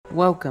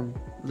Welcome,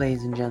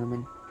 ladies and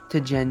gentlemen, to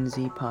Gen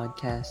Z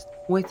Podcast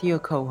with your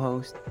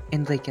co-host,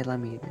 Enrique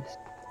Ramirez.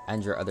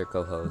 And your other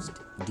co-host,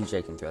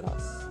 DJ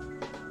Contreras.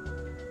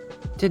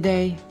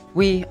 Today,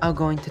 we are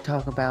going to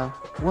talk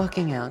about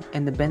working out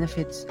and the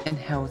benefits and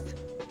health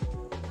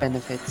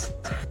benefits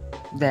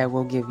that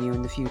will give you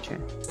in the future.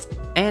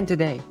 And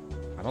today,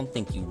 I don't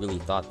think you really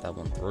thought that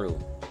one through,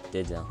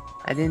 did you?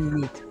 I didn't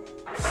need to,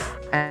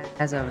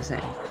 as I was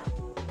saying.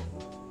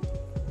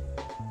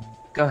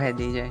 Go ahead,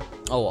 DJ.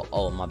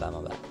 Oh, my bad.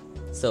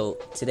 So,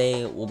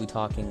 today we'll be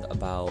talking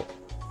about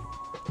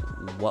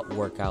what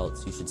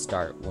workouts you should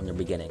start when you're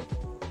beginning.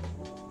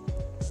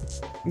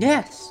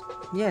 Yes,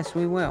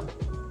 we will.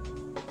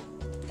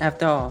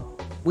 After all,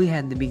 we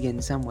had to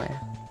begin somewhere.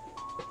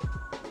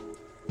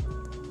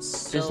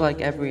 Just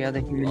like every other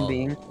human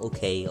being.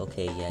 Okay,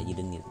 yeah, you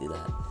didn't need to do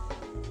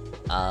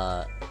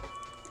that.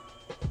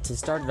 To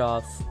start it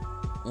off,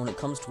 when it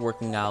comes to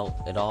working out,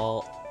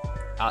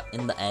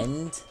 in the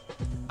end,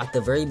 at the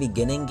very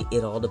beginning,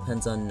 it all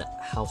depends on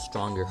how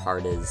strong your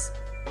heart is.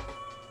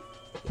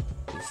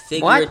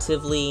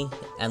 Figuratively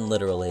and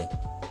literally.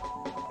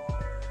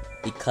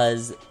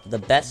 Because the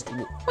best...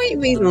 What do you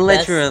mean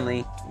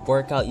literally?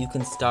 Workout you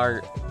can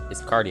start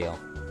is cardio.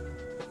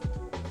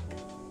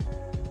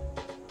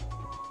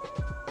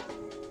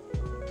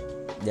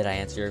 Did I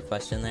answer your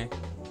question there?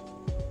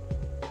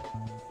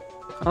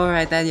 All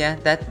right,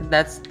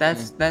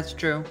 that's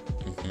true.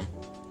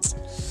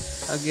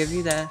 Mm-hmm. I'll give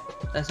you that.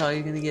 That's all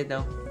you're gonna get,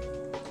 though.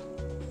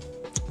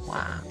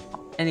 Wow.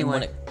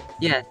 Anyway,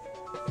 yeah,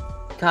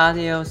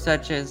 cardio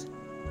such as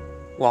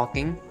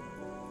walking.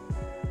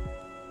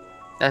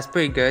 That's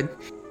pretty good.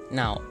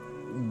 Now,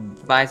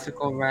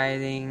 bicycle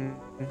riding,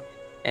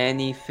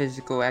 any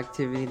physical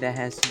activity that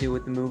has to do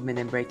with the movement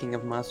and breaking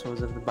of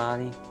muscles of the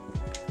body.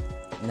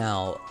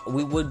 Now,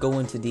 we would go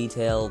into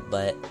detail,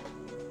 but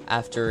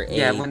after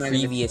a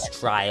previous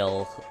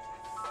trial,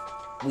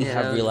 we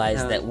have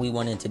realized that we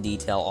went into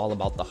detail all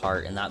about the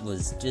heart, and that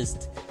was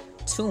just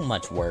too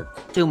much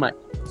work. Too much.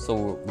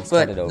 So we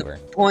started over.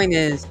 The point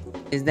is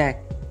that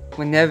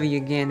whenever you're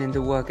getting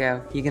into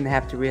workout, you're going to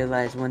have to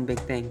realize one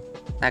big thing.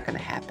 It's not going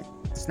to happen.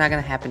 It's not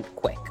going to happen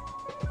quick.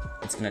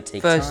 It's going to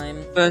take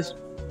time.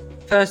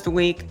 First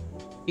week,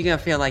 you're going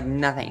to feel like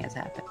nothing has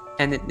happened.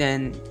 And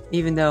then,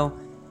 even though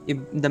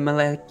the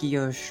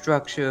molecular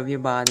structure of your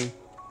body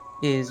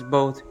is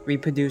both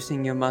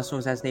reproducing your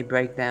muscles as they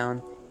break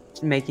down,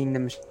 making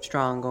them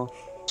stronger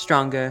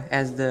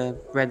as the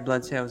red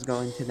blood cells go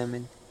into them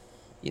and,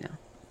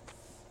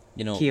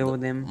 heal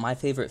them. My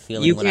favorite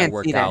feeling when I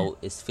work out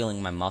is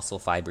feeling my muscle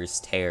fibers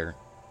tear.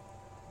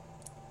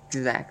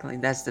 Exactly.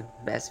 That's the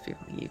best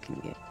feeling you can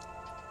get.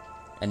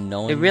 And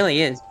knowing it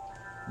really is.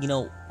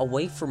 A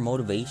way for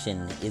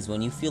motivation is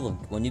when you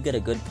get a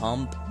good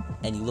pump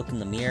and you look in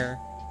the mirror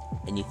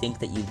and you think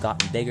that you've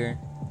gotten bigger.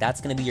 That's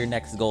going to be your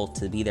next goal,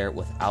 to be there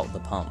without the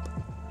pump.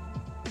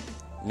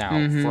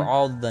 Now, for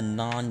all the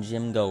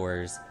non-gym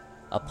goers,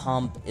 a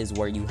pump is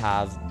where you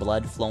have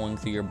blood flowing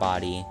through your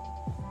body,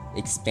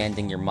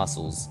 expanding your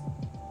muscles,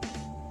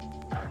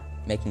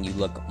 making you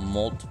look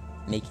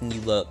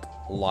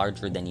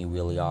larger than you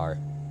really are.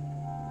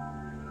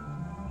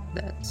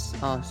 That's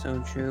also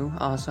true.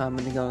 Also, I'm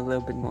going to go a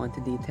little bit more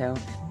into detail.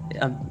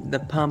 The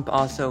pump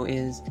also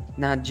is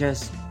not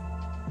just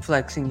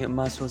flexing your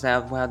muscles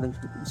out while the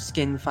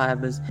skin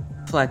fibers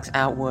flex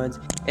outwards.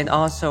 It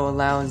also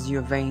allows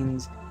your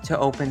veins to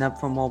open up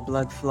for more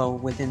blood flow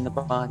within the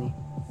body.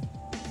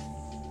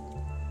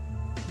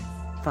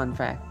 Fun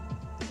fact.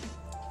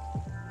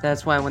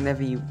 That's why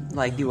whenever you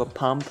do a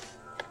pump,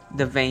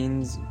 the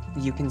veins,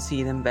 you can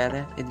see them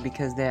better. It's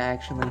because they're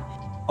actually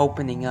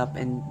opening up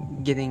and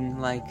getting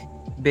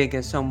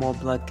bigger so more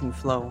blood can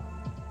flow.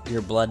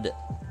 Your blood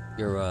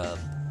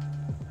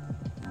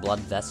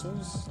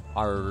vessels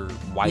are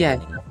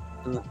widening.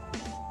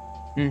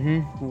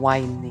 Yeah.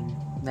 Widening.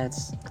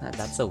 That's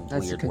a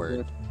weird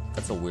word.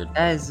 That's a weird word.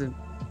 That is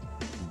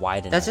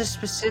widening. That's a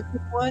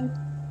specific word,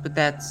 but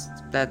that's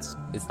it's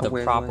the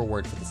proper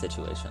word for the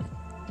situation.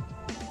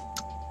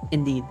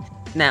 Indeed.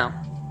 Now,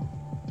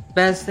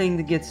 best thing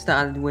to get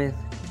started with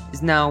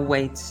is now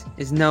weights.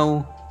 Is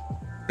no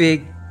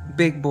big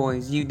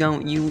boys. You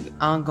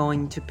aren't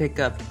going to pick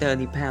up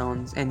 30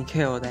 pounds and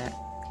curl that.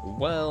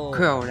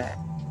 Curl that.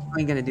 How are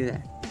you gonna do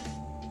that?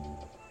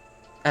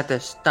 At the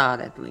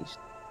start, at least.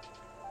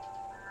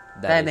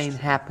 That ain't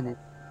happening.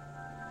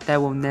 That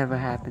will never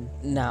happen.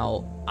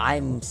 Now,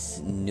 I'm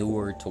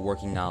newer to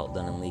working out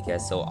than Enrique,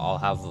 so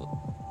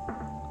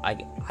I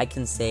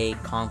can say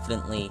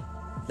confidently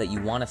that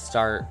you want to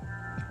start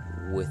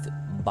with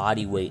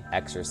body weight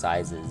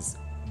exercises.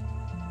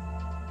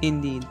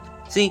 Indeed.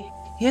 See,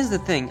 here's the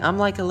thing.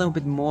 I'm a little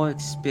bit more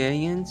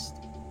experienced,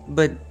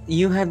 but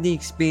you have the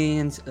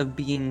experience of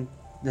being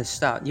the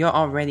start. You're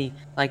already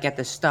at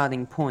the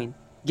starting point,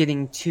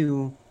 getting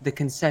to the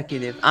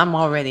consecutive. I'm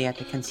already at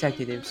the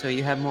consecutive, so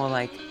you have more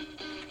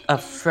a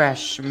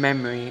fresh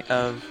memory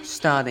of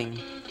starting.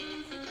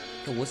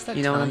 What's that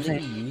term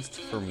that you used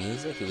for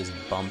music? It was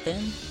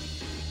bumping?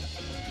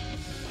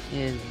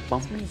 Is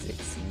bumping.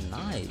 Music's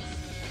nice.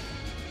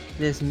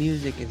 This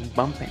music is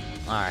bumping.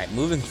 Alright,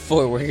 moving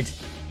forward.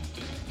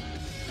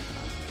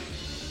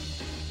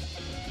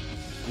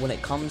 When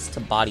it comes to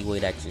body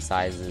weight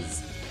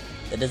exercises,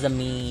 that doesn't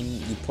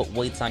mean you put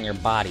weights on your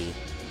body.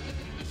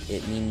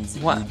 It means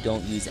What? you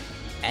don't use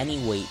any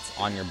weights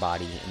on your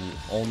body, and you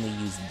only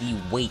use the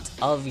weight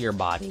of your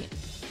body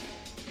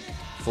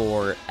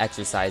for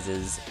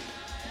exercises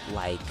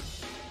like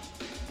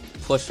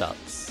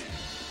push-ups,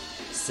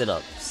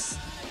 sit-ups,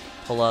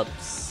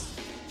 pull-ups,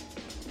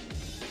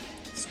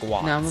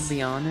 squats. Now I'm gonna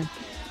be honest,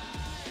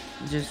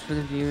 just for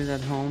the viewers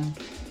at home,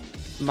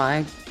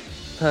 my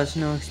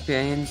personal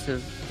experience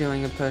of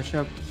doing a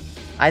push-up,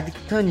 I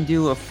couldn't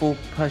do a full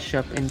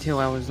push-up until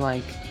I was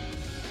like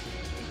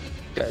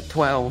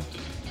 12.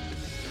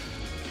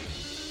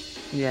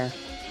 Yeah.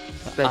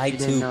 Bet I you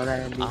didn't too, know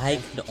that, did you? I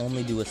could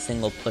only do a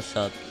single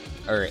push-up,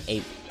 or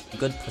a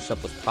good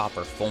push-up with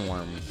proper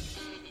form,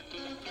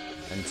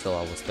 until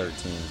I was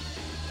 13.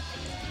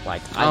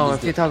 Like, Oh,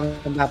 if you're talking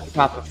about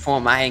proper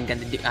form, I ain't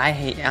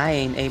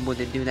able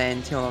to do that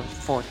until I was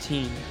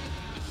 14.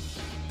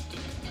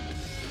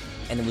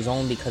 and it was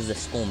only because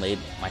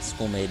my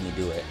school made me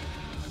do it.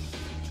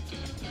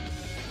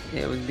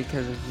 It was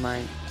because of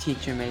my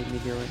teacher made me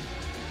do it.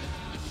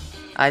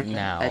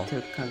 Now, I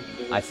took okay,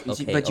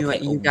 but you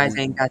okay, you guys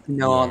ain't got to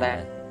know all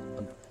that.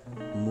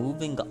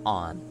 Moving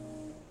on.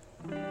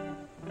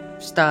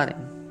 Starting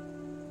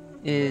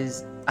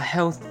is a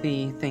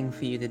healthy thing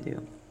for you to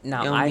do.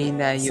 Now, It'll mean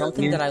that your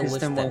something immune that I wish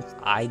system that will-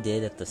 I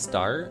did at the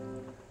start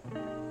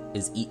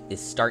is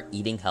start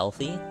eating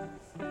healthy,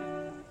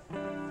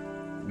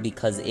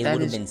 because it That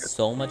would have is been true.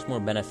 so much more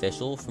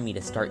beneficial for me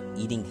to start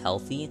eating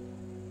healthy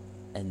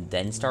and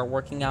then start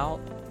working out,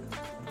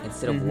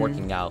 instead of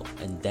working out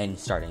and then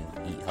starting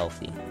to eat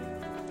healthy.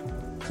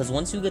 Because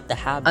once you get the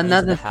habit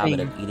Another of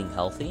thing- eating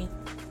healthy,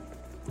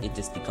 it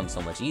just becomes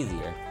so much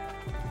easier.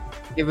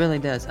 It really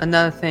does.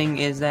 Another thing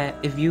is that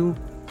if you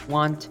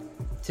want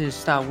to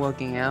start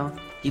working out,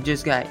 you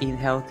just gotta eat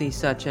healthy,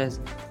 such as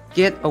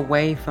get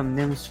away from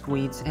them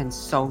sweets and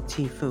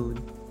salty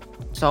food.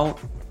 Salt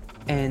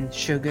and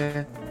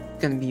sugar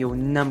gonna be your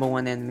number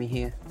one enemy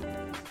here.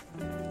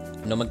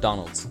 No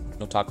McDonald's,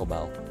 no Taco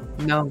Bell,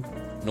 No,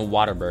 no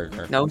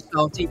Whataburger, no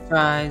salty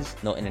fries.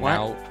 no In and What?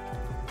 Out,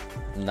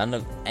 none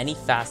of any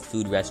fast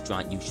food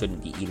restaurant you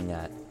shouldn't be eating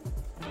at.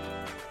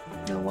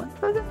 No what?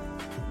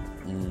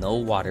 No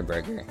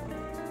Whataburger.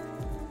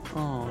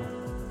 Oh,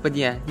 but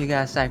yeah, you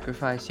gotta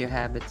sacrifice your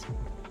habits.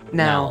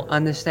 Now, Now-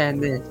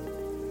 understand this,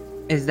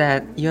 is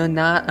that you're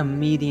not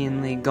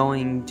immediately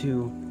going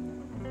to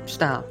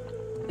stop.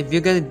 If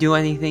you're gonna do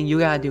anything, you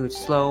gotta do it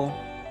slow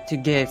to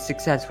get it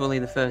successfully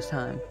the first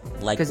time.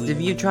 Like Because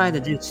if you try to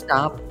just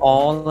stop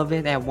all of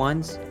it at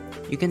once,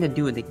 you're gonna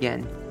do it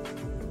again.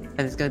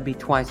 And it's gonna be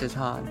twice as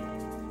hard.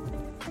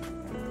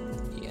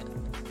 Yeah.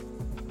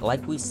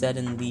 Like we said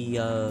in the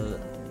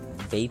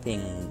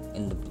vaping,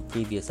 in the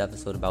previous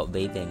episode about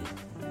vaping,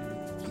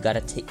 you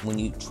gotta when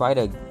you try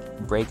to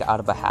break out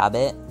of a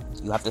habit,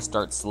 you have to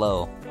start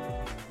slow.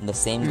 And the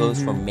same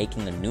goes for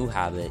making a new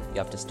habit. You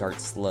have to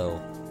start slow.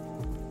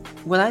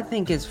 What I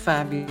think is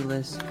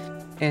fabulous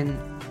and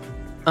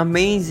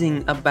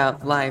amazing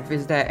about life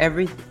is that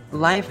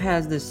life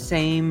has the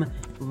same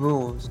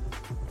rules.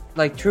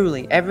 Like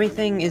truly,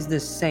 everything is the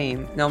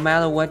same. No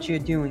matter what you're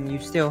doing, you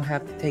still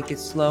have to take it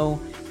slow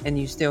and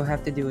you still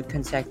have to do it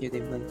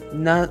consecutively.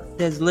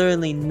 There's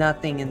literally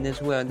nothing in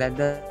this world that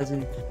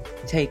doesn't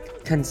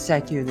take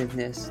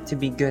consecutiveness to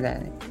be good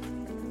at it.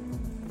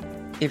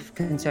 If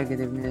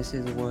consecutiveness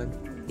is a word.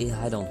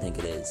 Yeah, I don't think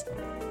it is.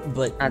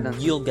 But I don't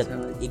you'll think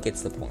get so. it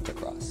gets the point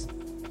across.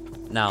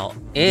 Now,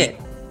 It.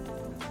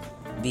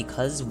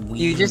 because we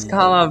You just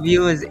call our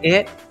viewers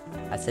it?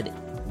 I said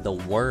the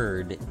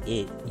word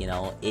it,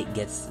 it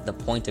gets the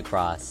point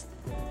across.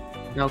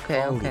 Okay,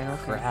 Holy okay.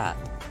 crap.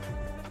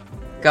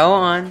 Go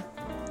on.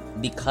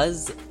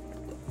 Because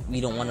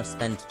we don't want to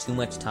spend too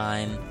much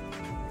time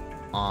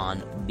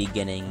on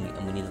beginning,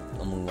 and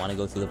we want to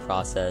go through the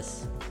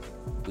process,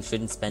 we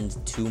shouldn't spend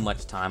too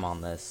much time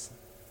on this.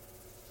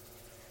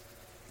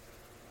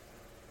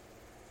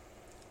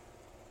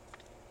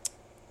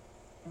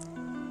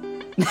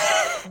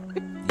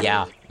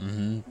 Yeah.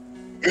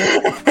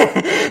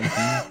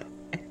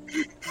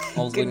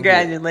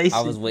 Congratulations.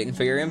 I was waiting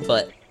for your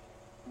input.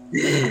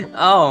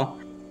 Oh,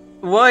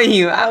 were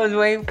you? I was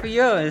waiting for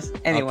yours.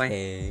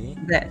 Anyway,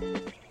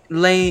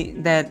 Okay.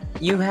 that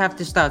you have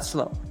to start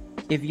slow.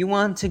 If you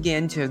want to get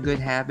into a good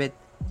habit,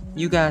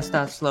 you gotta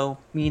start slow.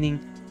 Meaning,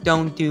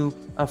 don't do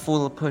a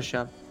full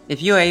push-up.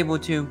 If you're able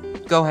to,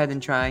 go ahead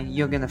and try.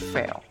 You're gonna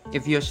fail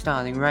if you're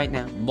starting right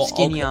now. Well,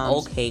 Skinny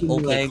arms, okay, two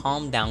legs.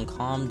 calm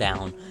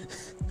down.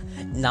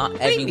 Not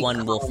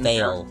everyone will calm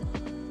fail.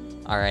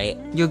 Alright?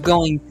 You're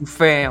going to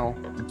fail.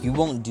 You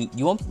won't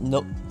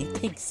no, it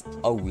takes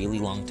a really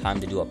long time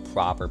to do a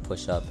proper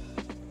push-up.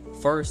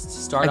 First,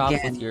 start off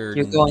Again, with your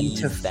you're going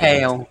knees to bent.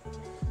 fail.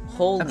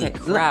 Holy Okay,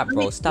 crap, let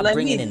bro. me- Stop let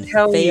bringing me in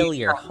tell you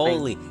failure. something.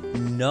 Holy,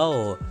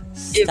 no.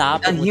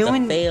 Stop a it with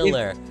human- the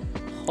failure.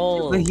 If a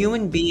Holy.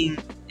 human being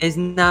is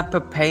not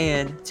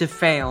prepared to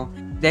fail,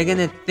 they're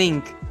gonna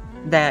think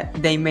that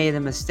they made a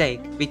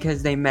mistake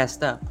because they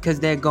messed up. Because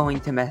they're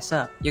going to mess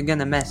up. You're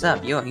gonna mess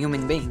up. You're a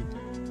human being.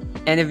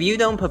 And if you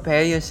don't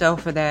prepare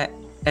yourself for that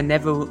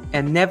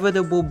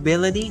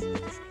inevitability,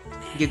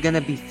 you're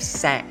gonna be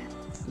sad.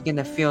 You're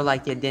gonna feel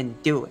like you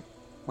didn't do it.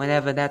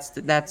 Whenever that's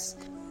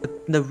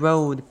the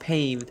road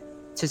paved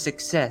to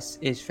success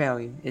is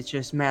failure. It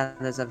just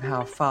matters of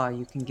how far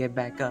you can get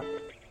back up.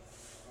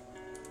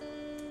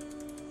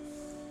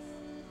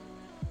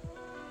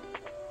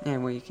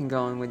 And where you can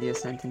go on with your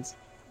sentence.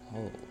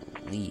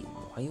 Holy,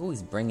 why you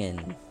always bring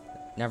in...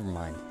 Never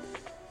mind.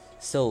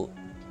 So,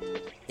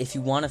 if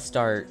you want to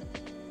start,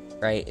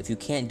 right, if you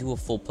can't do a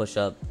full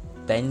push-up,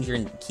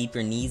 keep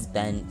your knees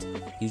bent,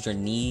 use your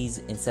knees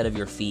instead of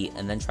your feet,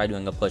 and then try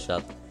doing a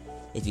push-up.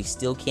 If you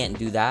still can't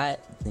do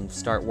that, then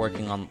start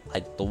working on,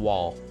 like, the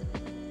wall.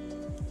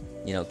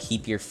 You know,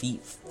 keep your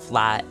feet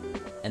flat,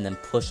 and then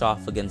push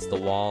off against the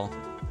wall,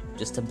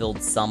 just to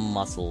build some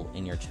muscle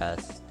in your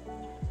chest.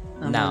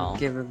 I'm Now, gonna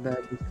give a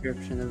bad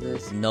description of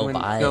this. nope,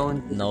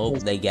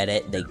 they get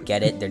it,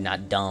 they're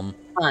not dumb.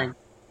 Fine.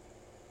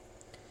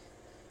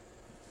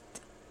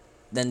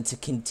 Then to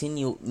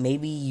continue,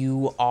 maybe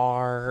you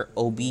are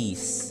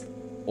obese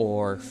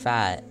or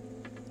fat,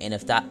 and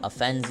if that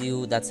offends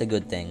you, that's a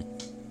good thing.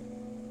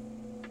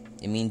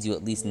 It means you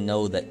at least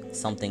know that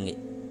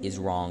something is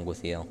wrong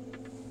with you.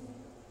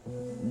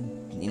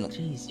 You know,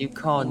 Jeez, you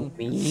called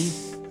me?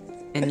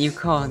 And you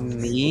called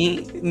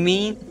me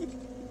mean?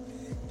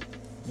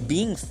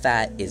 being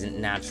fat isn't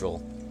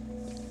natural.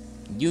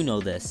 You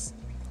know this.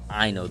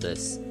 I know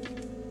this.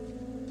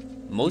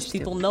 Most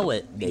people know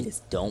it, they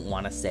just don't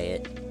want to say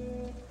it.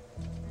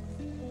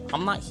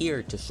 I'm not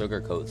here to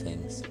sugarcoat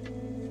things.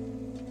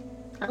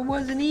 I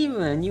wasn't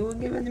even. You were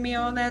giving me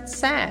all that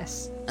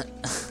sass.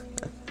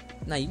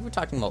 Now, you were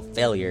talking about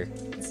failure.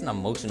 It's an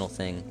emotional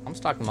thing. I'm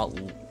just talking about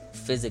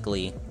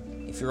physically.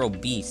 If you're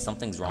obese,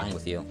 something's wrong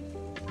with you.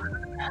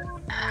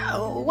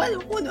 What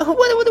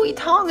are we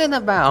talking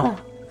about?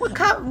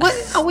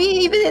 What are we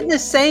even in the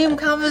same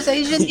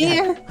conversation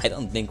here? I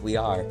don't think we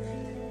are.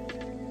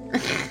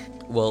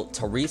 Well,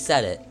 to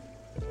reset it,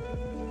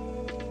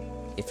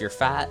 if you're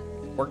fat,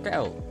 work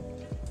out.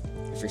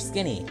 If you're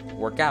skinny,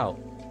 work out.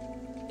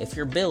 If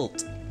you're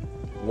built,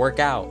 work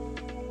out.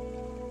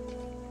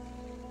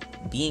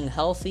 Being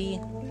healthy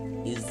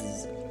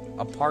is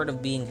a part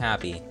of being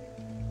happy.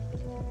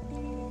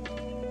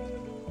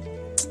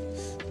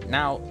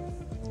 Now,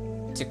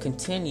 to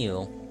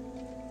continue,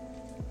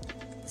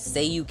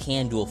 say you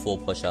can do a full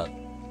push-up.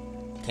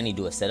 Can you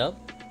do a sit-up?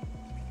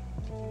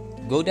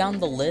 Go down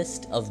the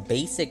list of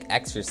basic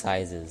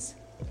exercises.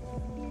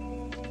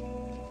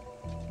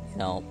 You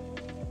know,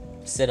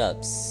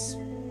 sit-ups,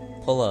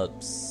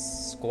 pull-ups,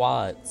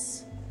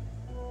 squats.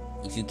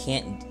 If you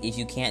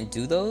can't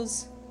do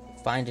those,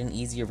 find an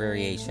easier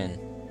variation.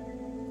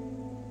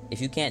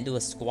 If you can't do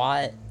a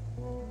squat,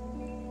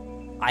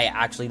 I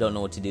actually don't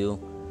know what to do.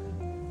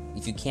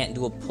 If you can't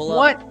do a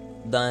pull-up,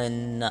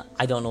 then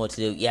I don't know what to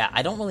do. Yeah,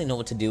 I don't really know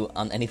what to do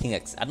on anything.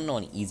 I don't know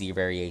any easier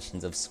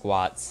variations of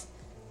squats,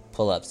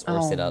 pull-ups,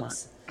 or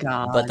sit-ups. My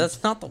God. But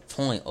that's not the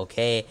point,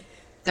 okay?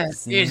 That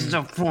is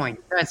the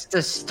point. That's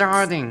the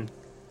starting.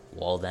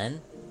 Well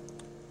then,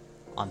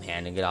 I'm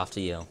handing it off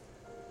to you.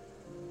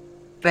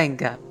 Thank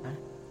God.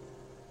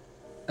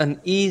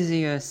 An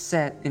easier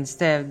set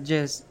instead of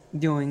just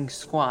doing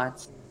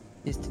squats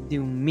is to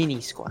do mini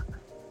squat.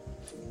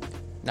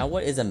 Now,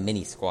 what is a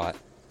mini squat?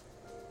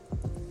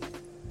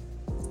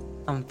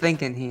 I'm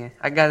thinking here.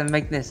 I gotta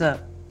make this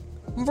up.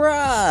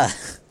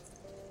 Bruh!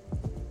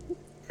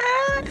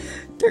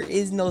 There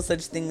is no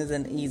such thing as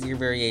an easier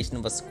variation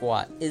of a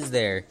squat, is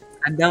there?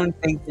 I don't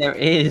think there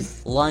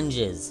is.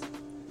 Lunges.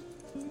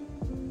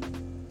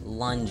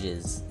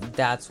 Lunges.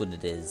 That's what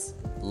it is.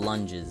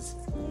 Lunges.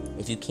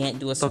 If you can't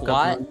do a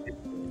squat,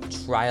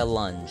 try a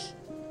lunge.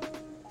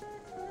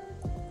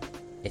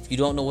 If you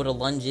don't know what a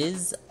lunge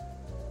is,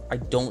 I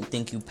don't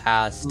think you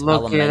passed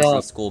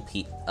elementary school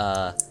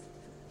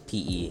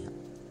PE.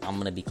 I'm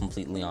gonna be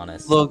completely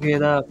honest. Look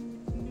it up.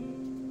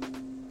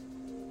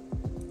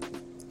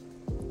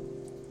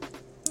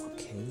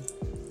 Okay.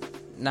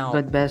 Now,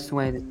 But best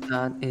way to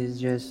start is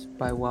just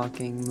by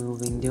walking,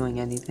 moving, doing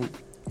anything.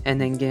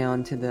 And then get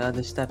on to the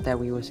other stuff that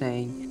we were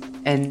saying.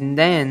 And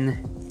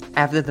then,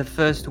 after the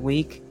first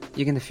week,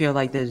 you're gonna feel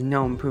like there's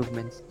no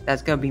improvements.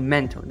 That's gonna be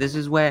mental. This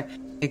is where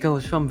it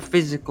goes from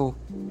physical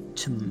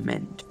to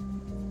mental.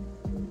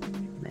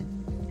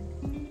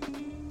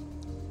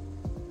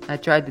 I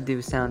tried to do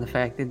a sound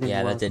effect. It didn't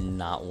yeah, work. that did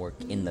not work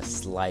in the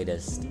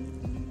slightest.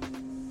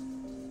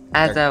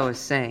 As I was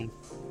saying,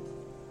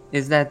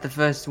 is that the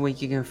first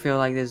week you're gonna feel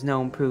like there's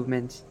no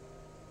improvements,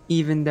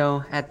 even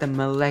though at the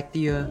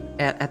molecular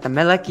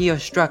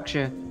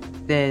structure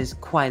there's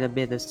quite a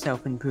bit of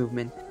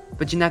self-improvement,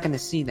 but you're not gonna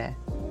see that.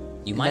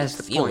 You might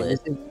feel it,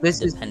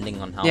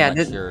 depending on how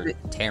much you're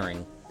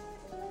tearing.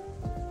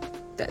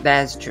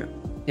 That's true.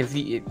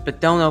 But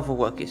don't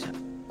overwork yourself,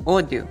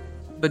 or do,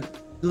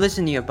 but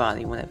listen to your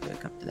body whenever it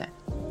comes to that.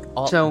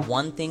 So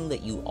one thing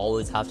that you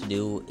always have to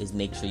do is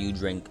make sure you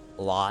drink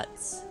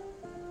lots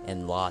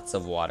and lots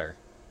of water.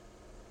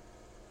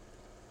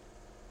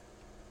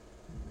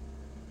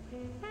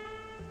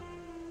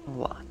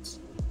 Lots.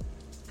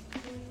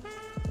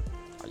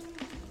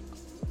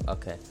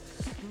 Okay.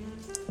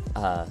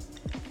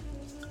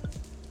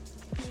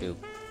 Shoot.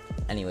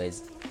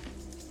 Anyways,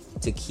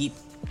 to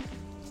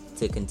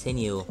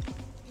continue,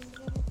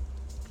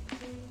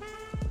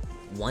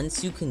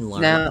 once you can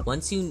learn, Now-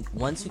 once you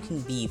can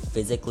be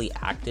physically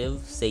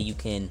active, say you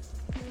can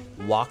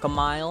walk a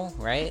mile,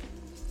 right?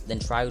 Then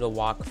try to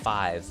walk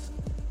 5.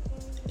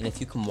 And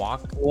if you can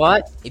walk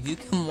What?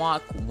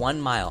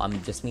 1 mile,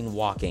 I'm just mean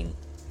walking,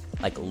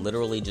 like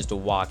literally just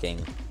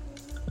walking.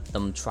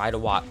 Then try to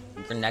walk.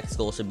 Your next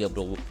goal should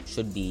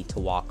be to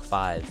walk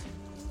 5.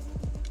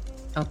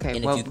 Okay,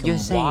 And well, if you you're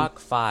can saying. walk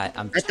 5,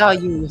 I'm I thought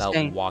talking you were about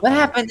saying. walking. What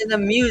happened to the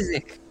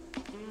music?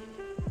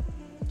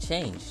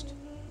 Changed.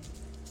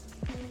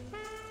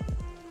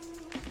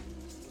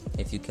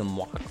 If you can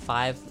walk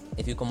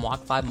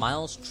 5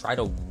 miles, try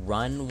to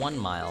run 1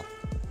 mile.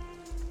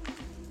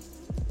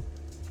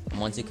 And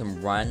once you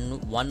can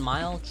run 1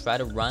 mile, try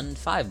to run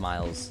 5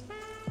 miles.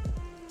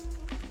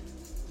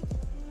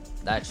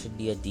 That should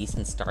be a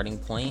decent starting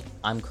point.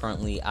 I'm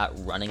currently at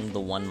running the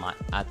 1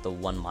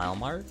 mile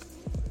mark.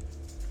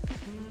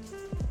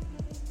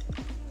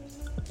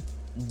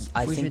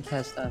 We should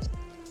test us.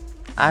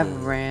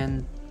 I've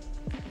ran.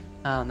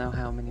 I don't know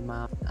how many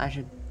miles.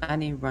 I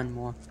need to run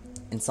more.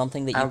 And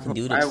something that you can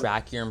do to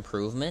track your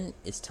improvement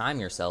is time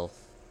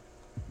yourself.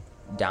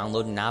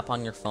 Download an app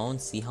on your phone,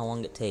 see how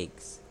long it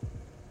takes.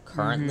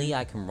 Currently,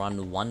 I can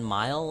run 1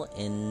 mile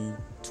in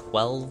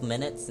 12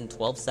 minutes and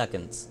 12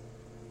 seconds.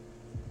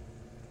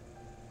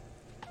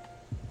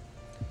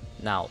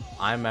 Now,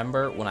 I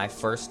remember when I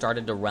first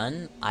started to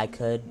run, I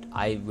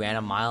ran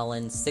a mile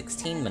in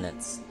 16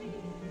 minutes.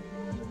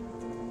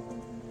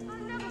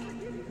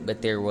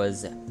 But there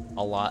was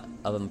a lot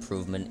of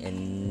improvement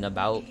in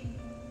about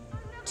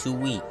 2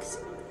 weeks.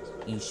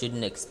 You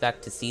shouldn't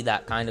expect to see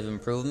that kind of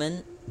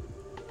improvement.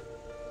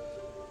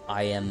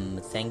 I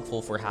am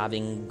thankful for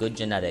having good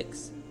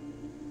genetics.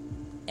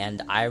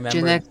 And I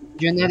remember...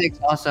 Genetics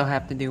also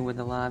have to do with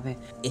a lot of it.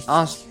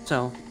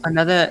 Also,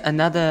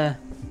 another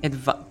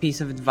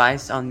piece of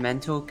advice on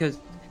mental, because,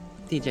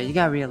 TJ, you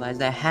gotta realize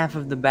that half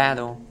of the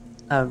battle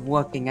of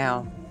working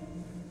out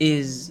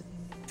is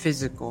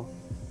physical,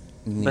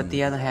 but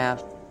the other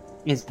half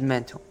is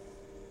mental.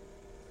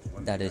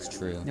 That is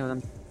true. You know what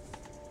I'm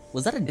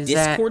Was that a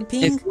Discord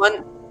ping? It's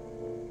one...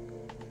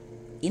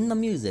 In the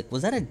music,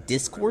 was that a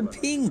Discord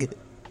ping?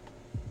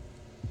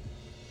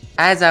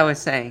 As I was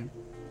saying.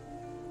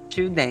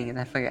 Shoot, dang it,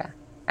 I forgot.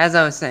 As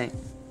I was saying.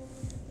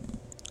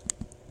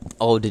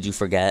 Oh, did you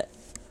forget?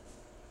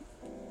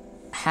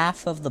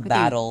 Half of the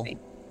battle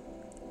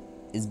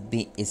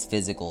is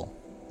physical.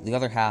 The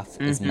other half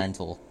is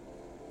mental.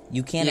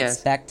 You can't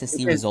expect to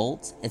see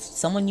results. If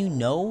someone you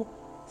know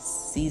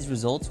sees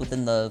results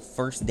within the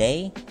first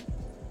day,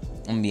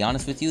 I'm gonna be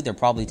honest with you, they're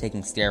probably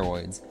taking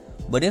steroids.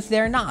 But if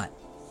they're not,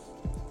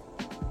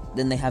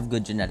 then they have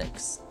good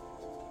genetics.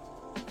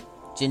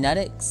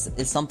 Genetics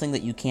is something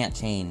that you can't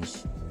change.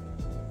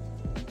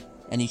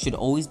 And you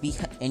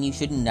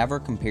should never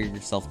compare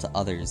yourself to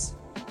others.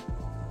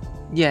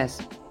 Yes.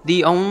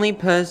 The only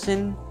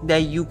person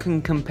that you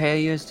can compare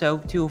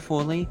yourself to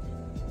fully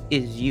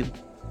is you.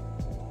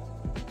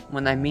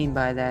 What I mean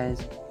by that is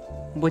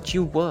what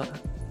you were.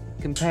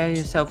 Compare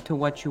yourself to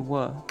what you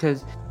were,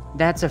 because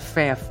that's a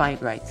fair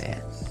fight right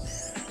there.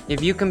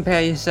 If you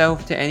compare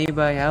yourself to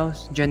anybody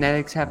else,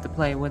 genetics have to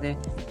play with it,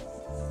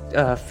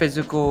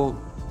 physical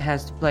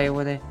has to play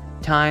with it,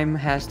 time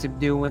has to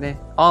do with it,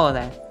 all of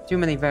that. Too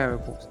many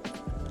variables.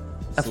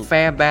 A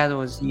fair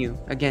battle is you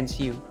against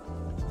you.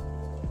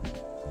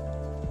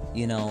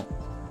 You know,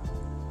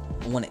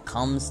 when it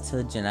comes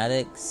to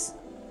genetics,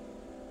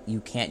 you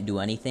can't do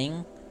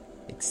anything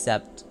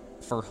except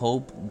for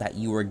hope that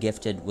you were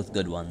gifted with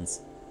good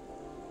ones.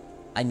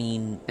 I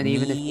mean,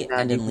 me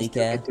and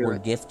Enrique were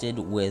gifted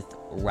with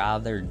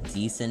rather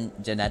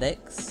decent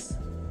genetics.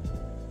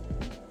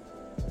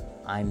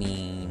 I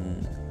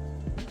mean,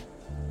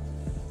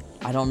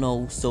 I don't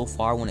know so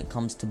far when it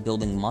comes to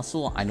building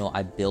muscle. I know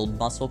I build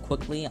muscle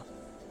quickly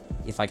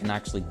if I can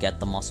actually get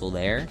the muscle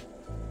there.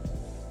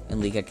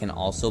 Enrique can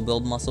also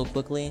build muscle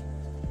quickly.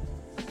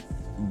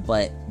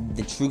 But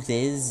the truth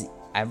is,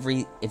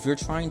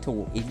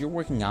 if you're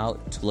working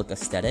out to look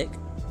aesthetic,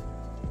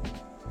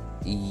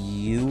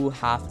 you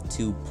have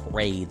to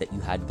pray that you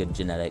had good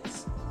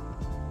genetics.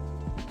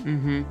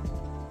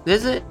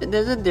 There's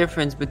a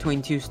difference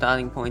between two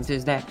starting points.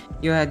 Is that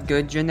you had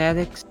good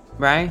genetics,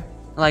 right?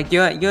 Like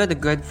you're the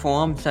good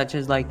form, such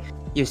as like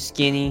you're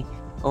skinny,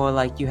 or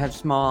like you have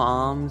small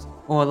arms,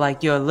 or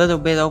like you're a little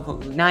bit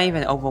not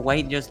even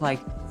overweight, just like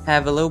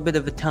have a little bit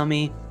of a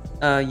tummy.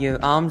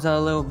 Your arms are a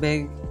little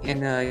big,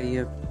 and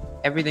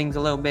everything's a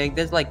little big.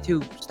 There's like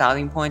two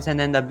starting points, and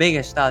then the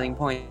biggest starting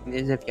point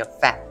is if you're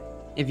fat.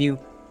 If you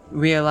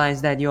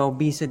realize that your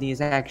obesity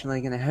is actually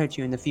going to hurt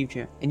you in the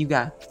future, and you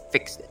got to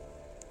fix it.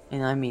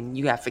 And I mean,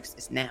 you got to fix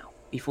this now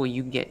before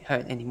you get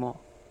hurt anymore.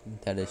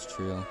 That is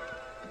true.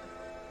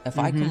 If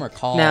I can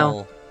recall,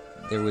 Now,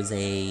 there was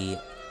I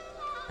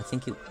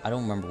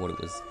don't remember what it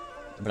was,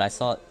 but I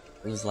saw it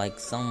was like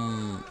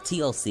some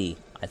TLC,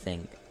 I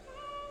think.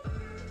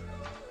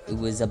 It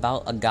was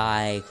about a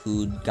guy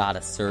who got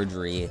a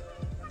surgery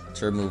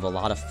to remove a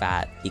lot of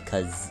fat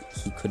because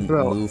he couldn't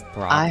move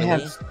properly.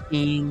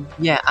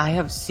 I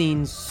have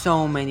seen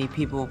so many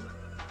people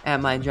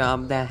at my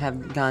job that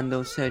have gotten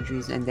those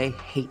surgeries and they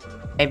hate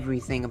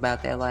everything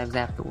about their lives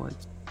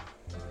afterwards.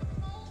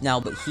 Now,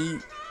 but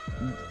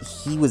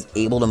he was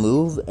able to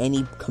move and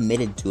he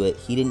committed to it.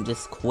 He didn't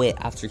just quit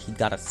after he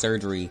got a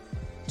surgery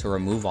to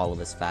remove all of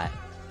his fat.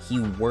 He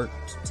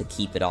worked to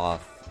keep it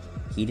off.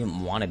 He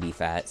didn't want to be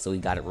fat, so he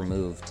got it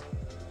removed.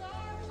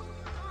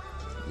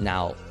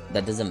 Now,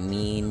 that doesn't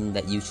mean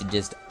that you should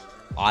just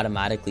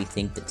automatically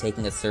think that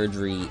taking a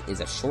surgery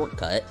is a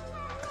shortcut,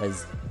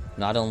 because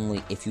not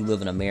only, if you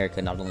live in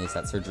America, not only is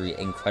that surgery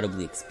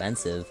incredibly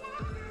expensive,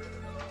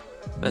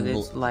 but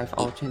it's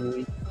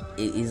life-altering.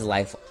 It is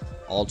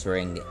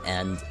life-altering,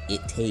 and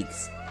it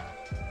takes...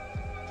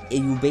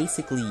 You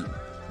basically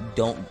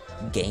don't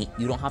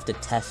you don't have to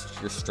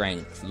test your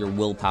strength, your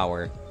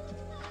willpower.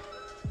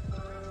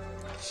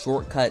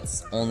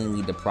 Shortcuts only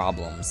lead to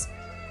problems.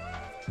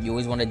 You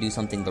always want to do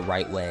something the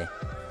right way,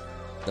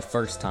 the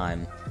first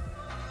time,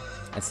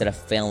 instead of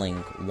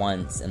failing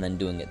once and then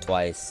doing it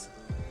twice.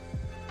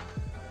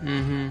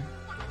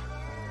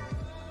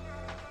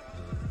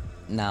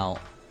 Now,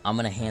 I'm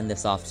gonna hand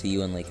this off to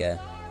you, Enrique.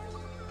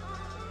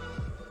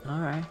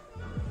 Alright.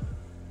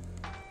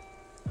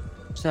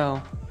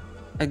 So,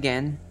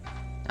 again,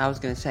 I was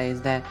gonna say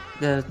is that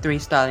the 3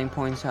 starting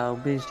points are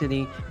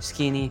obesity,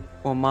 skinny,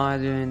 or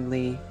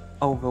moderately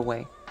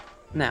overweight.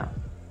 Now,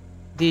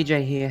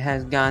 DJ here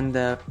has gotten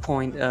the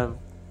point of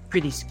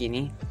pretty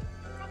skinny.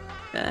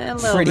 A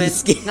little pretty bit,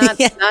 skinny.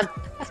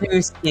 not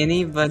too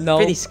skinny, but No,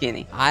 pretty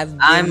skinny.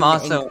 I'm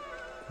also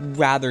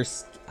rather.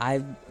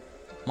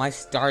 My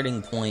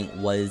starting point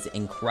was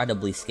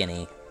incredibly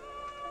skinny.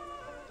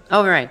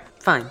 All right,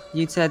 fine.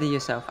 You said it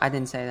yourself. I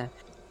didn't say that.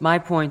 My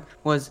point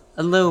was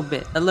a little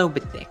bit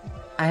thick.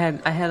 I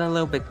had a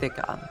little bit thick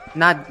arm,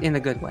 not in a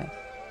good way.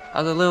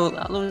 I was a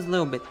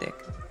little bit thick.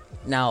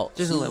 Now,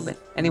 just a little bit.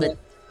 Anyway,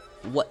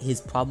 what his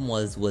problem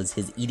was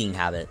his eating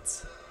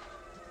habits.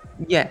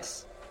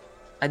 Yes,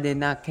 I did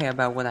not care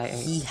about what I ate.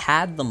 He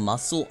had the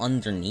muscle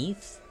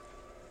underneath.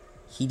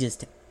 He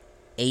just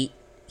ate.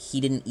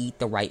 He didn't eat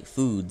the right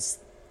foods.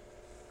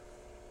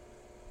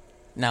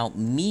 Now,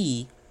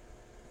 me,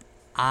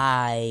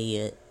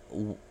 I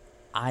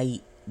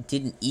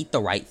didn't eat the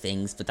right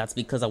things, but that's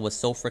because I was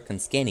so freaking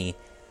skinny.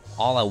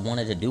 All I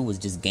wanted to do was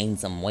just gain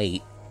some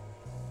weight.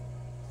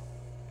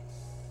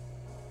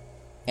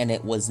 And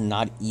it was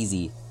not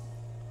easy.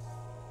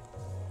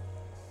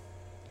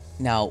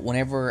 Now,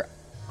 whenever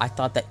I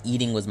thought that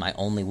eating was my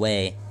only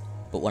way,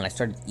 but when I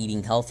started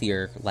eating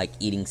healthier, like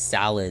eating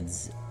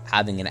salads,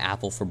 having an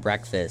apple for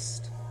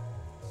breakfast,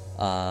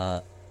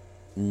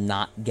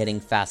 not getting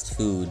fast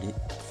food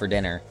for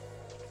dinner,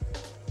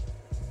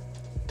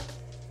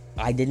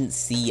 I didn't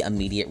see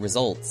immediate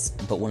results.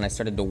 But when I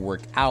started to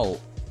work out,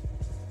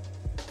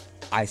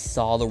 I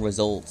saw the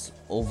results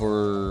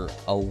over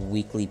a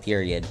weekly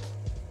period.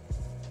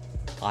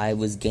 I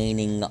was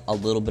gaining a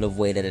little bit of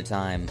weight at a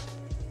time.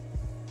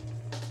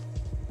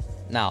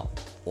 Now,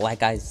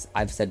 like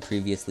I've said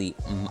previously,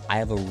 I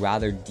have a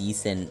rather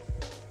decent,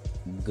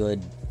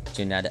 good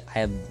genetic. I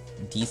have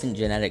decent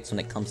genetics when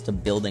it comes to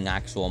building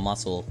actual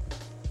muscle.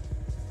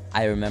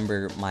 I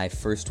remember my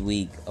first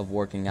week of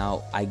working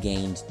out, I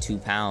gained 2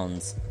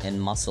 pounds in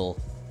muscle.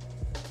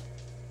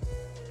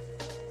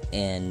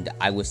 And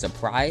I was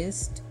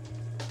surprised.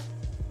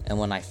 And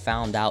when I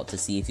found out to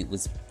see if it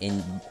was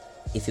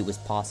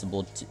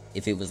possible to,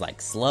 if it was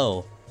like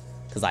slow,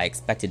 because I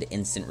expected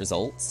instant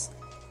results,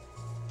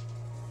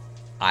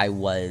 I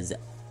was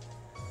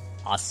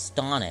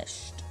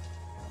astonished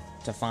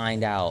to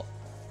find out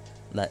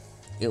that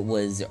it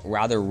was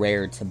rather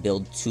rare to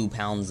build 2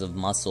 pounds of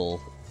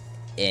muscle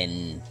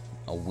in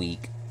a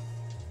week.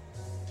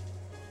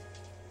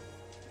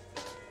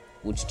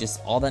 Which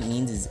just, all that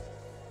means is,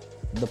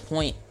 the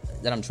point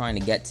that I'm trying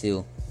to get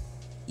to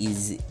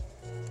is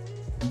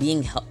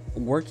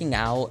working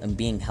out and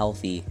being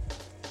healthy.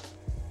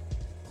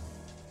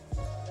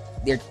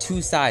 They're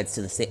two sides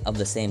to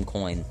the same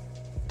coin.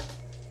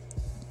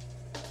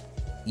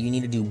 You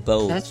need to do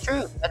both. That's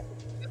true. That's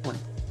a good one.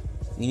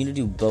 You need to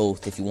do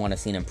both if you want to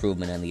see an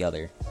improvement in the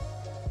other.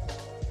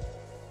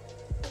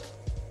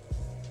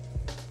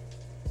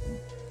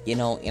 You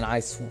know,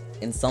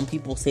 and some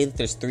people say that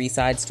there's 3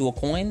 sides to a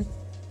coin.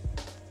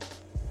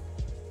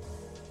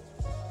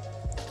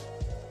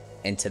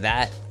 And to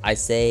that, I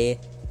say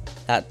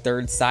that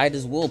third side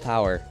is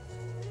willpower.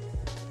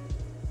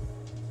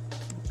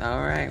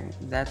 Alright,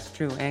 that's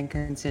true. And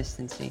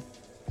consistency.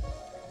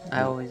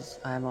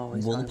 I'm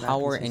always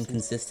willpower and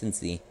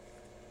consistency.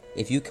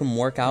 If you can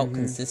work out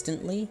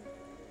consistently,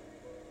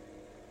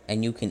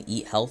 and you can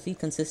eat healthy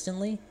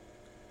consistently,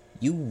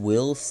 you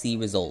will see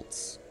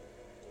results.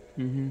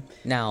 Mm-hmm.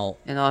 Now,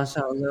 and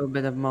also a little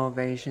bit of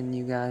motivation,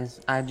 you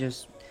guys.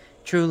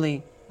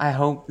 truly, I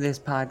hope this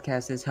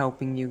podcast is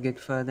helping you get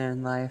further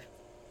in life.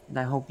 And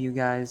I hope you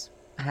guys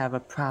have a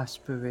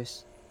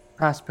prosperous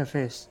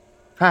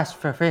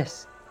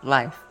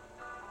life.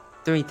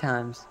 3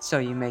 times, so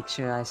you make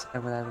sure I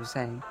said what I was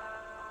saying.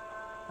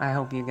 I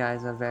hope you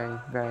guys are very,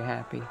 very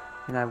happy.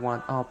 And I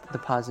want all the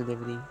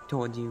positivity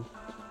toward you.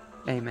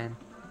 Amen.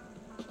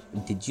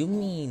 Did you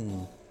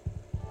mean...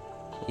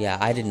 Yeah,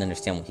 I didn't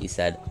understand what he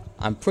said.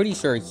 I'm pretty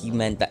sure he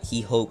meant that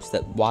he hopes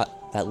that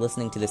that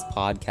listening to this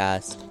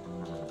podcast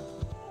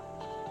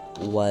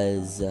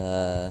was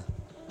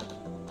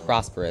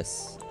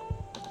prosperous.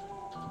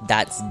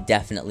 That's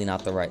definitely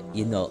not the right...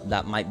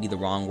 that might be the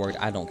wrong word.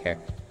 I don't care.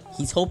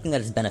 He's hoping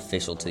that it's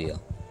beneficial to you.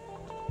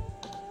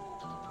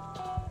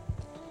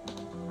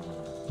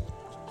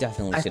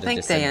 Definitely should have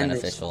just said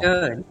beneficial.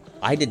 Understood.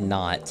 I did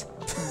not.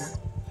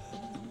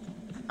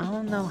 I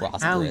don't know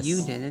how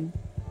you did it.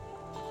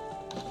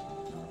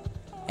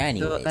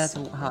 Anyways. That's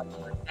how.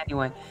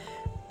 Anyway,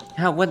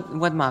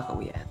 what mark are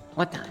we at?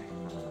 What time?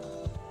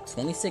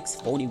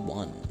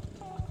 26:41.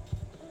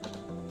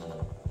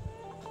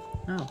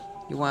 Oh,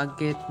 you want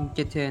to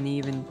get to an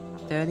even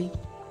 30?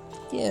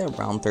 Yeah,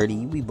 around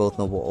 30. We both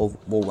know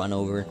we'll run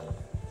over.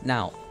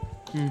 Now,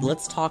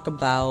 let's talk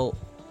about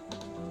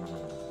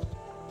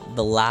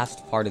the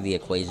last part of the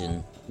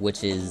equation,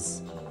 which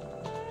is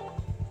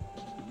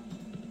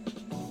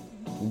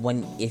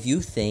if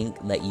you think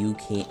that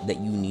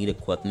you need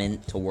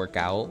equipment to work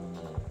out,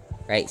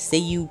 right? Say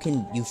you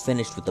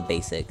finished with the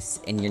basics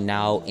and you're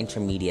now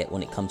intermediate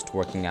when it comes to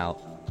working out.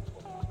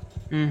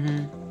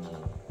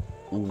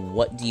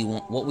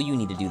 What will you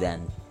need to do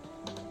then?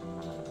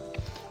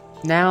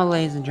 Now,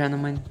 ladies and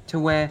gentlemen, to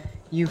where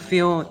you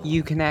feel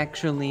you can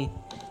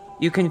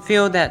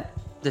feel that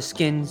the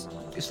skin's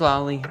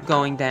slowly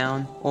going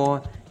down,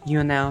 or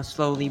you're now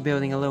slowly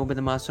building a little bit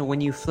of muscle.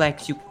 When you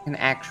flex, you can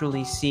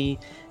actually see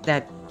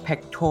that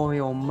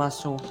pectoral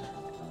muscle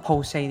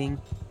pulsating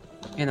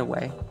in a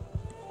way.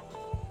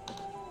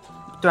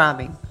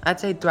 Throbbing. I'd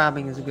say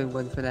throbbing is a good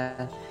word for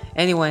that.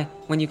 Anyway,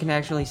 when you can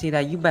actually see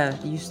that, you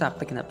stop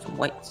picking up some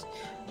weights.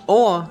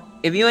 Or,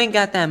 if you ain't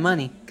got that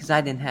money, because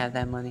I didn't have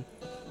that money,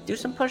 do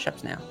some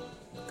push-ups now.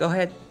 Go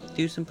ahead,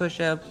 do some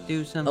push-ups,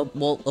 do some you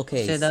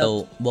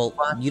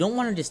don't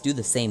want to just do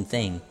the same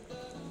thing.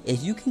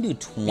 If you can do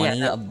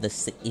 20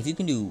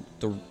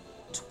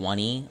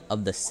 20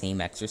 of the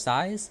same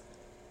exercise,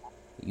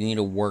 you need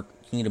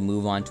to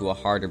move on to a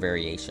harder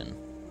variation.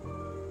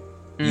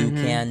 You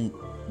can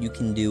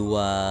do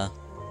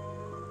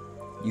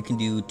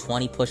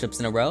 20 push-ups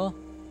in a row.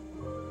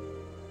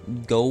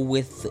 Go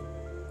with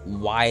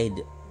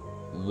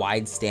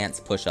wide stance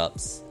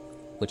push-ups,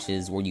 which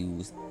is where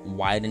you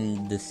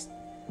widen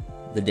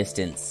the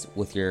distance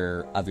with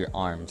your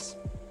arms.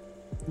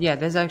 Yeah,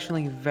 there's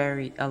actually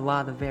a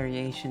lot of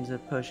variations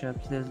of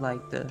push-ups. There's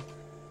like the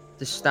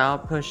style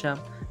push-up,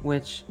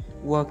 which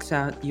works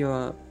out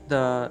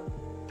the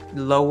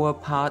lower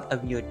part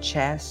of your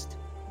chest.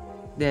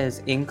 There's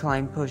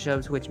incline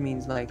push-ups, which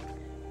means like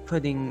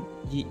putting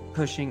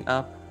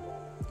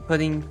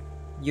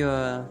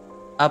your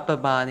upper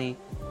body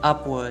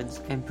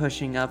upwards and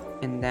pushing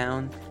up and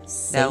down.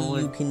 Say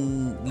you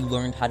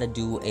learned how to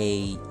do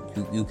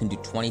you can do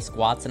 20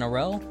 squats in a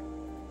row.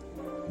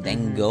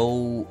 Then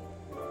go,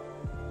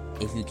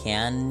 if you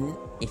can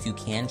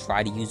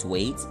try to use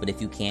weights, but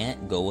if you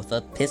can't, go with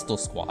a pistol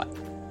squat.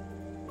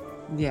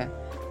 Yeah,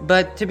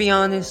 but to be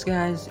honest,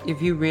 guys,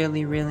 if you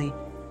really, really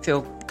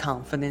feel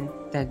confident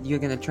that you're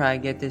gonna try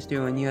to get this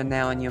through, and you're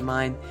now in your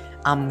mind,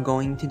 I'm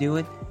going to do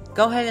it,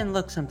 go ahead and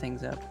look some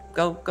things up.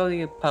 Go to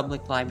your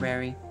public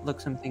library, look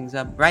some things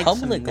up, write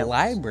some notes. Public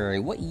library?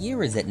 What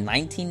year is it?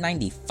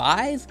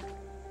 1995?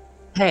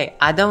 Hey,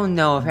 I don't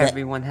know if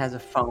everyone has a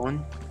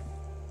phone.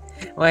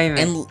 Wait a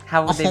minute.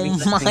 How would they be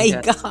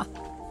listening to God.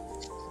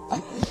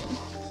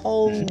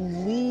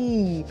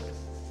 Holy.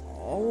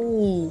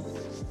 Oh.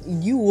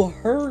 You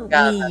hurt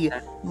me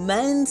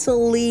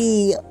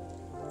mentally.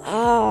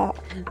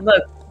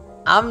 Look,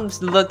 I'm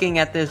looking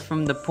at this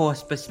from the poor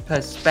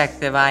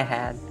perspective I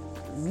had.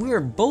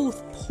 We're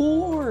both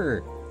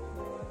poor.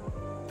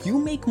 You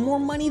make more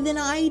money than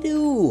I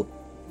do.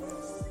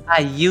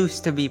 I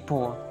used to be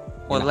poor.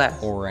 Or You're less.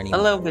 Not poor anymore.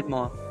 A little bit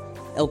more.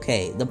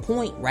 Okay, the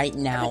point right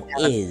now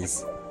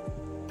is...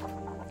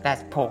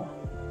 That's poor.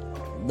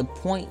 The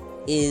point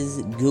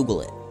is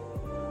Google it.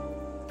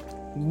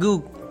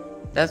 Google.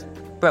 That's...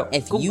 Bro,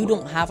 if Google. You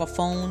don't have a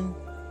phone,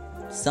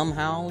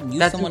 somehow,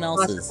 use someone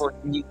else's.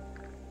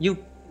 You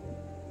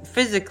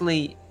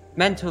physically,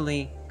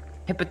 mentally,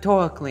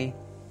 hypothetically,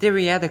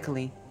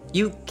 theoretically,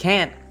 you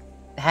can't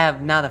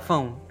have not a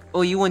phone,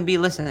 or you wouldn't be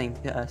listening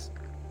to us.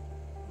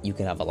 You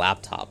could have a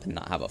laptop and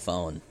not have a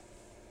phone.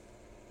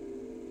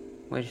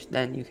 Which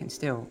then you can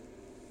still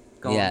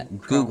go. Yeah,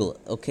 Google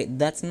it. Okay,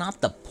 that's not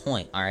the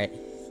point. All right,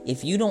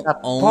 if you don't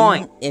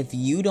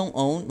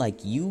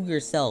like you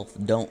yourself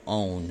don't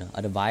own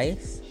a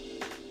device,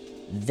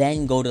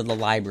 then go to the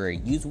library.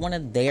 Use one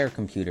of their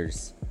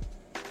computers.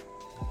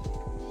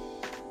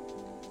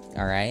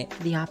 All right.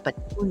 The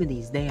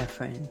opportunity's there,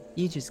 friend.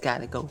 You just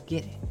gotta go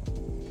get it.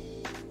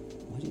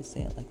 you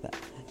say it like that.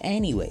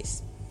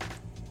 Anyways,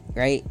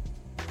 right?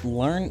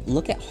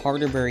 Look at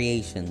harder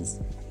variations.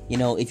 You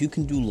know, if you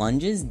can do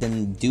lunges,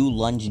 then do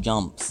lunge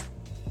jumps.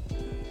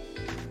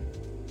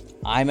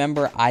 I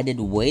remember I did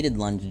weighted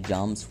lunge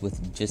jumps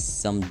with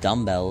just some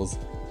dumbbells,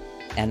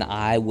 and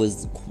I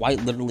was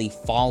quite literally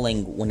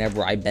falling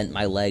whenever I bent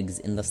my legs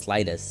in the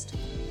slightest.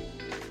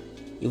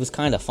 It was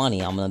kind of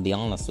funny, I'm gonna be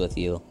honest with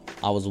you.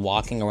 I was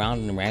walking around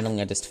and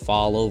randomly I just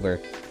fall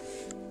over.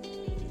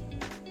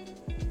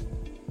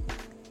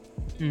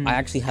 I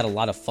actually had a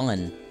lot of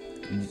fun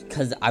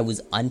because I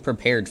was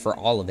unprepared for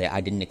all of it.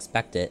 I didn't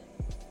expect it.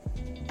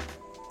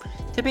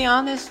 To be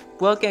honest,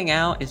 working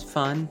out is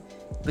fun,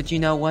 but you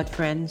know what,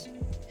 friends?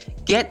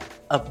 Get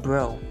a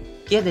bro.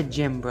 Get a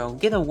gym bro.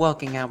 Get a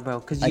working out bro,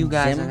 because you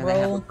guys are gonna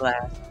have a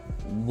blast.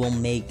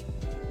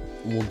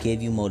 Will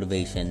give you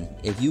motivation.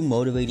 If you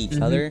motivate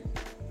each other,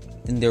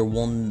 then there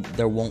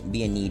won't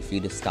be a need for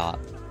you to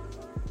stop.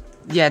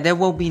 Yeah, there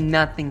will be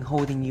nothing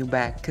holding you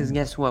back, because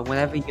guess what?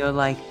 Whenever you're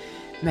like,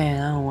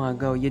 man, I don't want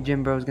to go, your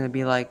gym bro's gonna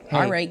be like, hey,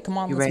 all right, come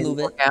on, let's move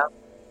it. Out?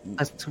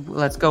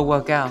 Let's go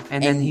work out.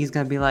 And then he's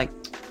gonna be like,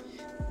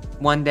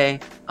 one day,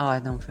 oh, I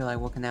don't feel like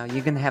working out.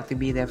 You're gonna have to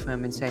be there for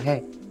him and say,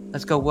 hey,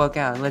 let's go work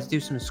out. Let's do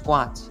some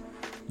squats.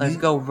 Let's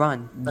go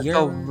run. Let's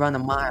go run a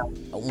mile.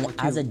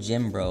 As a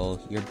gym bro,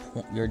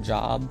 your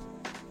job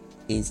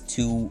is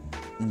to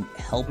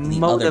help the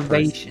Motivation. other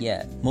person.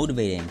 Yeah,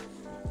 motivating.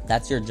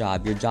 That's your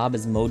job. Your job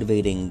is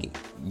motivating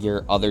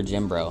your other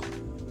gym bro.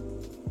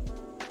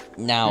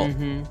 Now,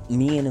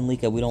 me and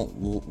Enlika, we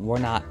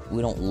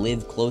don't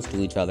live close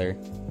to each other,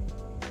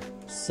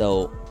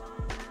 so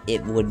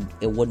it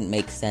wouldn't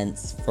make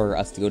sense for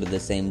us to go to the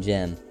same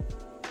gym.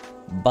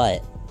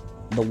 But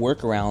the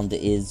workaround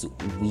is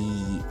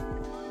we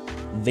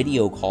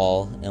video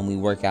call and we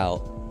work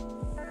out.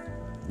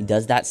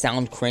 Does that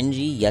sound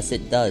cringy? Yes,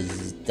 it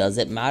does. Does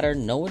it matter?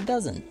 No, it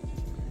doesn't.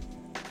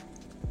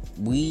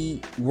 You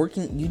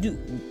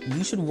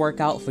should work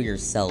out for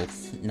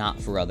yourself,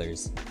 not for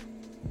others.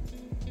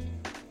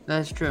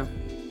 That's true.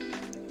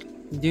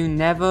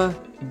 Never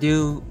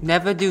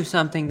do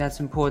something that's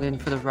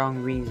important for the wrong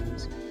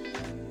reasons.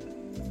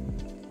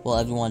 Well,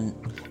 everyone,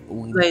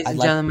 ladies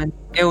and gentlemen,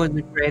 it was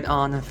a great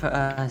honor for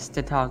us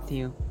to talk to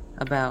you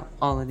about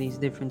all of these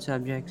different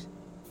subjects.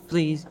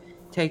 Please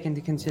take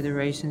into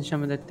consideration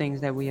some of the things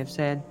that we have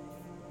said,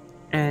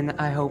 and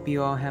I hope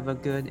you all have a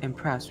good and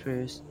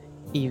prosperous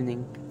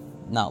evening.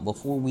 Now,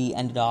 before we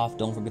end it off,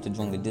 don't forget to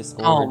join the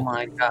Discord. Oh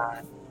my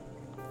god.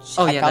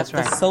 Check out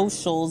the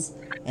socials,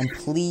 and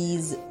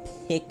please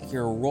pick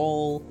your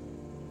role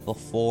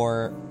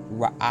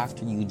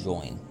after you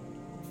join.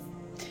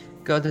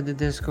 Go to the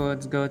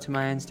Discords, go to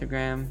my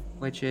Instagram,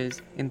 which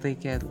is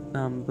Enrique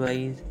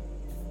Blaze,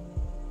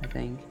 I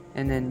think.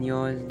 And then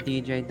yours,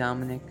 DJ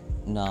Dominic.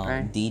 No,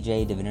 right?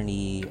 DJ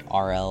Divinity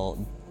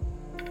RL.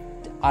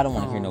 I don't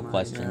want to hear no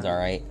questions,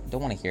 alright?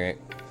 Don't want to hear it.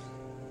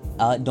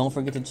 Don't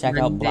forget to check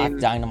out Black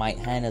Dynamite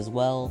Hen as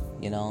well,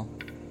 you know.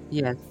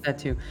 Yes, that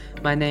too.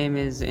 My name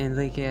is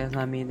Enrique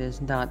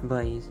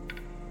Lamides.Blaze.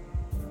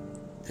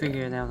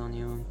 Figure it out on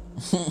your own.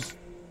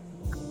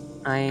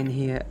 I ain't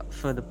here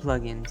for the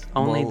plugins.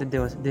 Only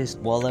this.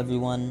 Well,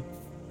 everyone,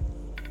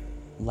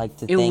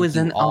 it was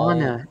an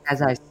honor,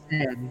 as I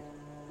said.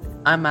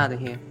 I'm out of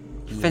here.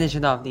 Finish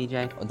it off,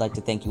 DJ. I'd like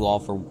to thank you all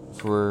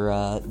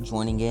for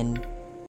joining in.